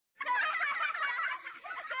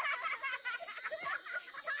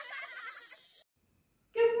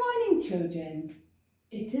children,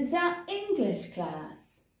 it is our English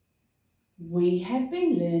class. We have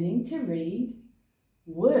been learning to read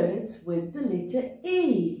words with the letter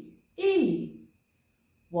E, E.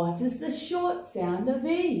 What is the short sound of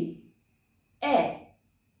E? E.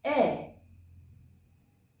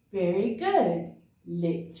 Very good.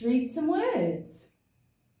 Let's read some words.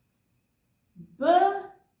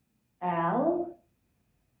 B-L,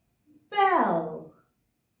 bell,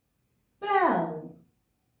 bell.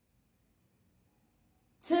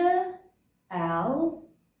 T-L,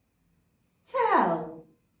 tell,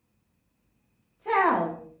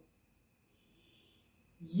 tell.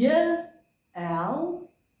 Y-L,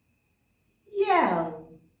 yell,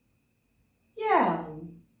 yell.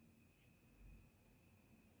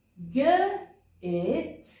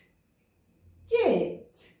 G-it,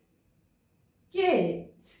 get, get.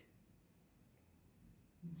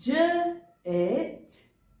 J-it,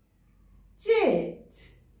 jet,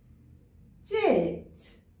 jet.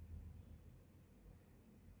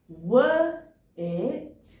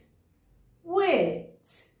 W-it,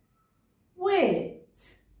 wet, wet.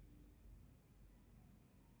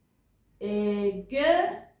 Egg,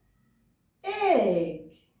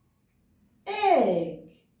 egg,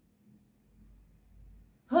 egg.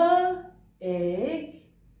 P-egg,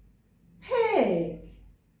 peg,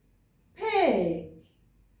 peg.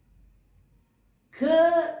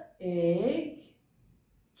 K-egg,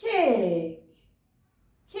 keg,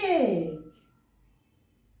 keg.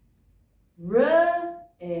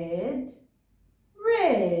 R-ed,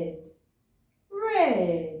 red,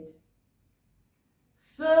 red.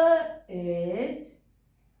 F-ed,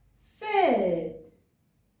 fed,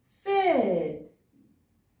 fed.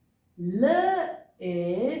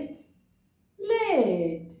 L-ed,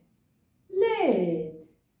 led, led.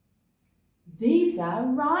 These are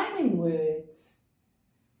rhyming words.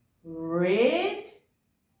 Red,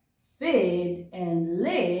 fed and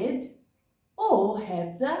led all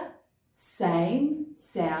have the same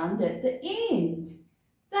sound at the end.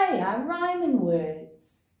 They are rhyming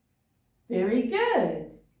words. Very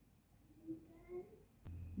good.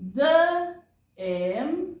 The,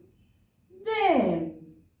 them, them.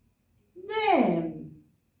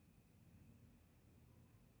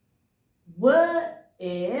 Web,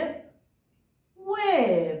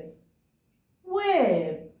 web,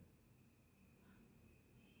 web.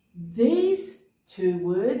 These two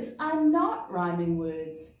words are not rhyming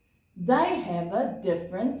words. They have a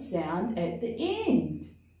different sound at the end.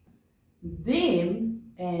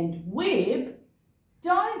 Them and web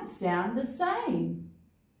don't sound the same.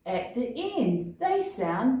 At the end, they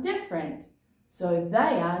sound different. So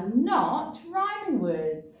they are not rhyming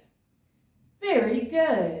words. Very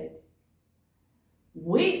good.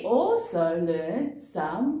 We also learned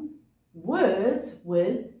some words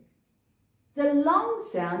with the long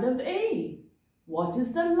sound of E. What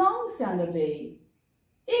is the long sound of E?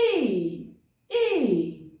 E,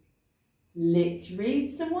 E. Let's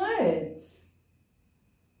read some words.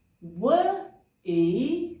 We,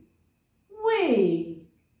 we,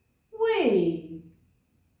 we.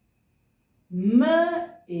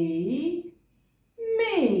 Me,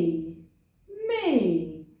 me,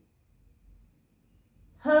 me.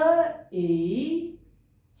 He,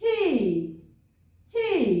 he,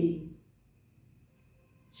 he.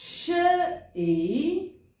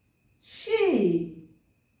 She, she,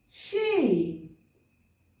 she.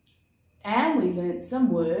 And we learnt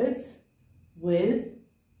some words with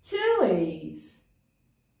two E's.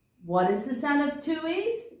 What is the sound of two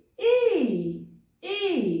E's? E,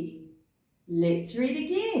 E. Let's read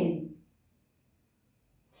again.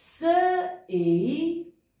 C,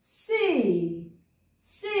 C,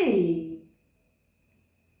 C.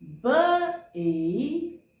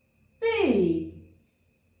 B, B,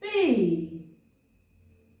 B.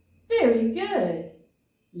 Very good.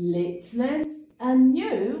 Let's learn a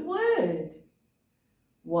new word.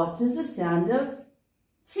 What is the sound of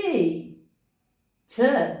T? T.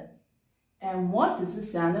 And what is the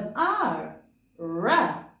sound of R?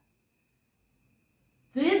 R.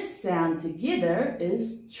 This sound together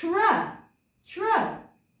is tra, tra.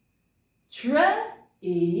 Tre,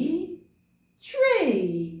 tree,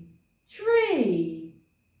 tree.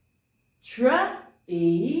 Tre,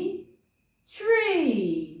 tree,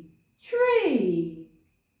 tree,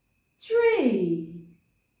 tree.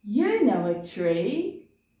 You know a tree.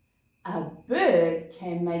 A bird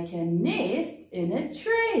can make a nest in a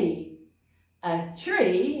tree. A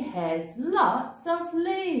tree has lots of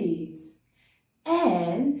leaves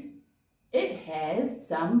and it has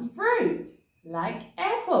some fruit like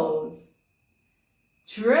apples.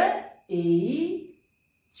 Tree, tree,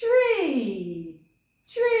 tree,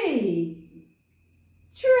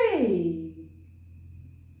 tree.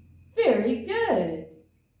 Very good.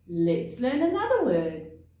 Let's learn another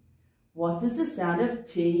word. What is the sound of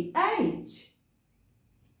TH?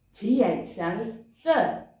 TH sound is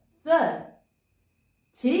the.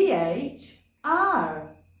 THR,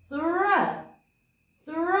 thr,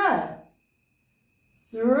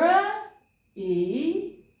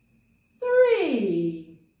 E,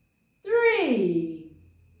 three,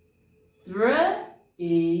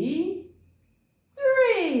 E,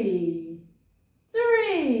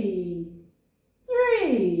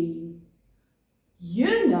 three.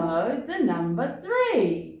 You know the number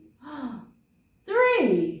 3.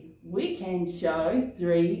 3. We can show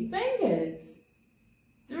 3 fingers.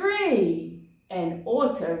 3. An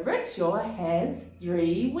auto rickshaw has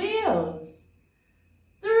 3 wheels.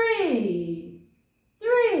 3.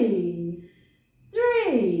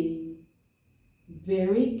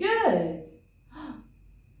 Very good.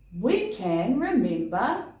 We can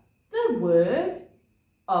remember the word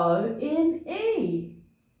O-N-E.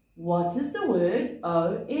 What is the word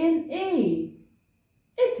O-N-E?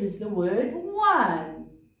 It is the word one.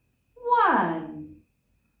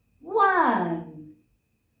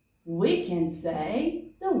 We can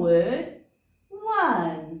say the word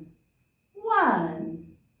one.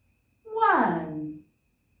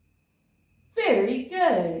 Very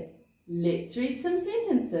good. Let's read some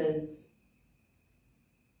sentences.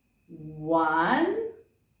 1,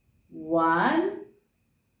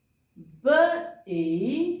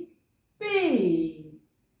 B,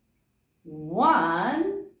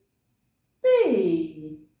 1,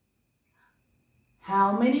 B.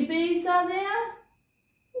 How many B's are there?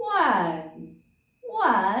 1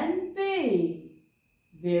 B.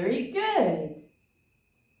 Very good.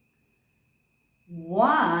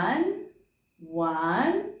 1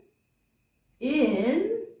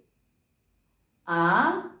 in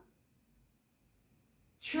a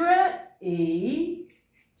tree.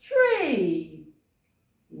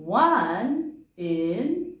 1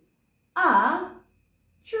 in a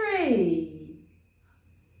tree.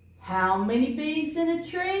 How many bees in a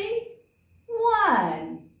tree?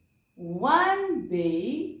 1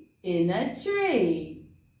 bee in a tree.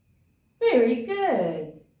 Very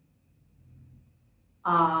good.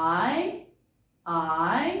 I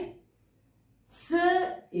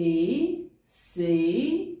see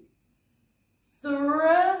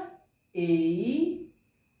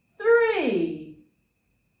 3.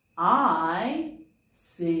 I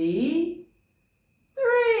see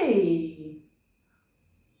 3.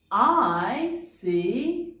 I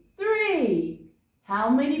see 3. How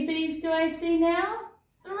many bees do I see now?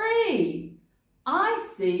 3. I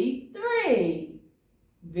see 3.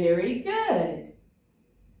 Very good.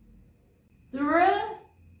 3.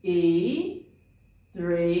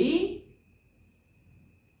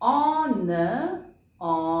 On,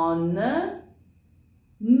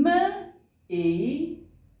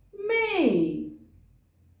 me.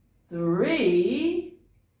 3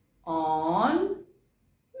 on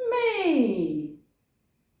me.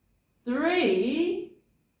 3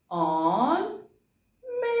 on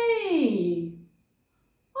me.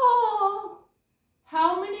 Oh,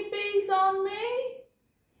 how many bees on me?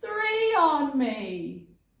 3 on me.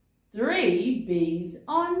 3 bees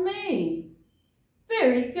on me.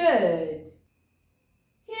 Very good.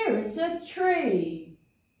 Here is a tree.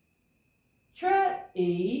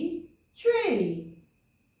 Tree.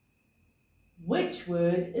 Which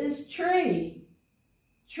word is tree?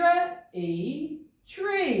 Tree.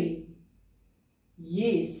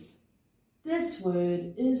 Yes, this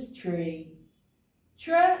word is tree.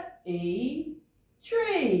 Tree.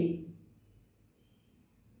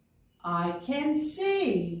 I can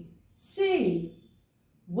see.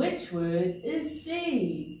 Which word is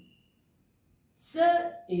see?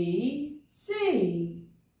 See.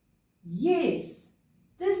 Yes,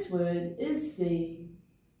 this word is see.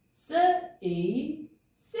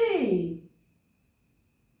 See.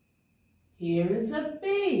 Here is a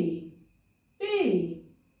bee.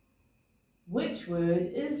 Which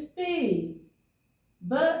word is bee?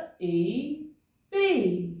 Bee.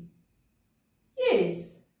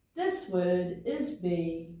 Yes, this word is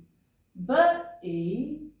bee.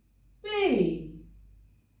 Bee.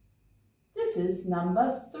 This is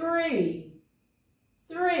number 3.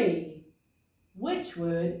 Which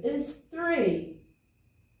word is 3?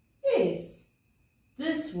 Yes,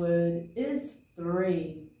 this word is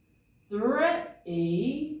 3.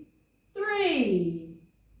 3.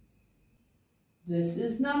 This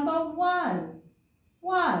is number 1.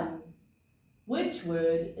 Which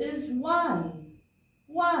word is 1?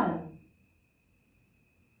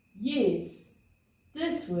 Yes,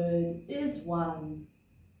 this word is 1.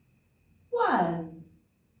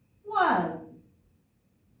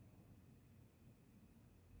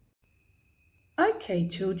 Okay,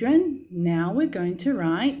 children, now we're going to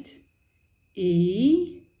write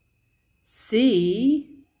E,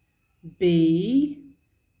 C, B,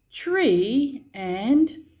 tree,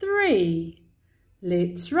 and 3.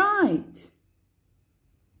 Let's write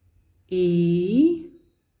E,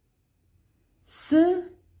 S,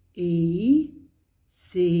 E,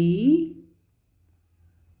 C,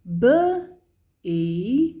 B,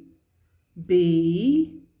 E,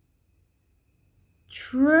 B,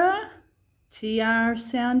 tr, TR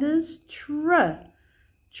sounders, tr,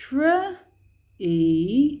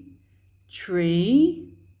 E,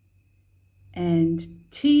 tree, and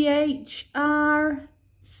THR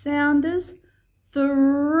sounders,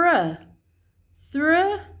 thr,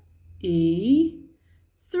 E,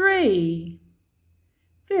 3.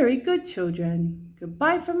 Very good, children.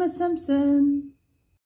 Goodbye from Miss Simpson.